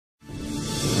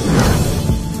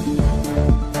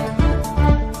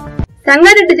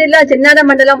సంగారెడ్డి జిల్లా జిన్నాడ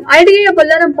మండలం ఐడిఏ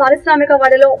బొల్లారం పారిశ్రామిక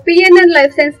వాడలో పిఎన్ఎన్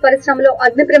లైఫ్ సైన్స్ పరిశ్రమలో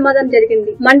అగ్ని ప్రమాదం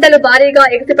జరిగింది. మంటలు భారీగా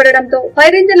ఎగిసిపడడంతో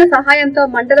ఫైర్ ఇంజన్ల సహాయంతో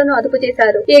మంటలను అదుపు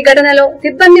చేశారు. ఈ ఘటనలో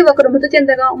సిబ్బంది ఒకరు మృతి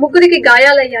చెందగా ముగ్గురికి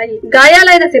గాయాలయ్యాయి.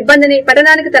 గాయాలైన సిబ్బందిని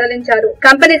పట్టణానికి తరలించారు.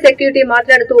 కంపెనీ సెక్యూరిటీ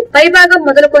మాట్లాడుతూ పైభాగం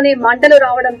మొదలుకొని మంటలు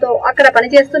రావడంతో అక్కడ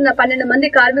పనిచేస్తున్న 12 మంది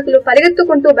కార్మికులు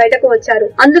పరిగెత్తుకుంటూ బయటకు వచ్చారు.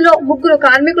 అందులో 3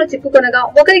 కార్మికులు చిక్కుకొనగా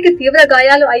ఒకరికి తీవ్ర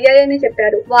గాయాలు అయ్యాయని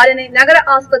చెప్పారు. వారిని నగర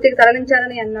ఆసుపత్రికి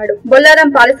తరలించారని అన్నాడు. బొల్లారం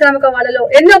పారిశ్రామిక వాడలో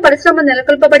ఎన్నో పరిశ్రమలు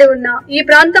నెలకొల్పబడి ఉన్నా ఈ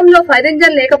ప్రాంతంలో ఫైర్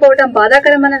ఇంజన్ లేకపోవడం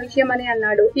బాధాకరమైన విషయమని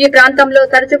అన్నాడు. ఈ ప్రాంతంలో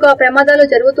తరచుగా ప్రమాదాలు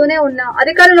జరుగుతూనే ఉన్నా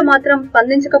అధికారులు మాత్రం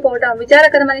స్పందించకపోవడం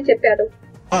విచారకరమని చెప్పారు.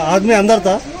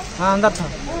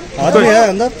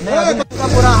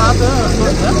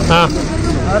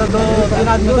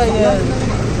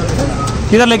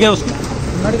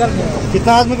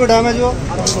 कितना आदमी को डैमेज हुआ?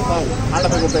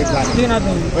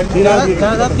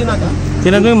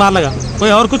 3 आदमी को मार लगा।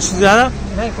 कोई और कुछ ज्यादा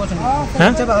नहीं? कुछ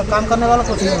नहीं। काम करने वाला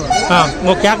कुछ नहीं हुआ। हाँ,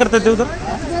 वो क्या करते थे उधर?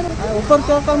 ऊपर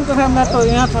क्या काम कर रहे हैं? मैं तो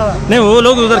यहाँ था। नहीं, वो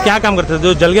लोग उधर क्या काम करते थे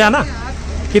जो जल गया ना?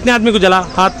 कितने आदमी को जला?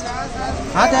 हाथ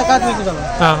एक आदमी को जला।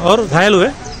 हाँ, और घायल हुए?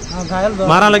 घायल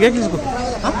मारा लगा किसी को?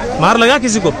 मार लगा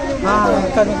किसी को?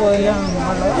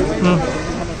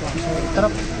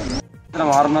 तरफ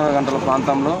 6:30 గంటల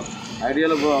ప్రాంతంలో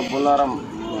ఐడియల్ బొల్లారం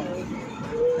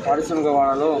పారిశ్రామిక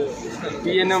వాడలో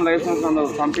పిఎన్ఎం లైసెన్స్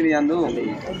కంపెనీ అందు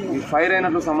ఫైర్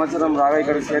అయినట్లు సమాచారం రాగా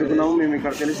ఇక్కడికి చేరుకున్నాము. మేము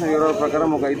ఇక్కడ తెలిసిన వివరాల ప్రకారం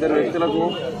ఒక 2 వ్యక్తులకు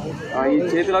ఈ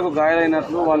చేతులకు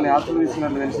గాయాలైనట్లు వాళ్ళని ఆసుపత్రికి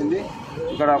తీసుకున్నట్లు తెలిసింది.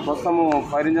 ఇక్కడ ప్రస్తుతము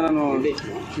ఫైర్ ఇంజన్లను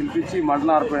పిలిపించి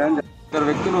మంటలు ఆర్పేయడం 2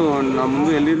 వ్యక్తులు నా ముందు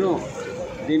వెళ్ళిరు.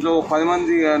 దీంట్లో 10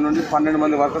 మంది నుండి 12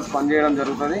 మంది వర్కర్స్ పనిచేయడం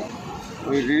జరుగుతుంది.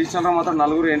 ఈ రిజిస్టర్లో మాత్రం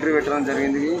 4 ఎంట్రీ పెట్టడం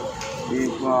జరిగింది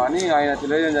అని ఆయన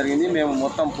తెలియజేయడం జరిగింది. మేము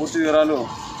మొత్తం పూర్తి వివరాలు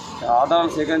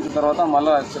ఆధారాలు సేకరించిన తర్వాత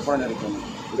మళ్ళీ చెప్పడం జరుగుతుంది.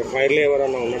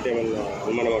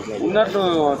 ఉన్నట్లు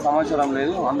సమాచారం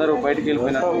లేదు. అందరూ బయటికి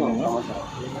వెళ్ళిపోయినట్టు సమాచారం.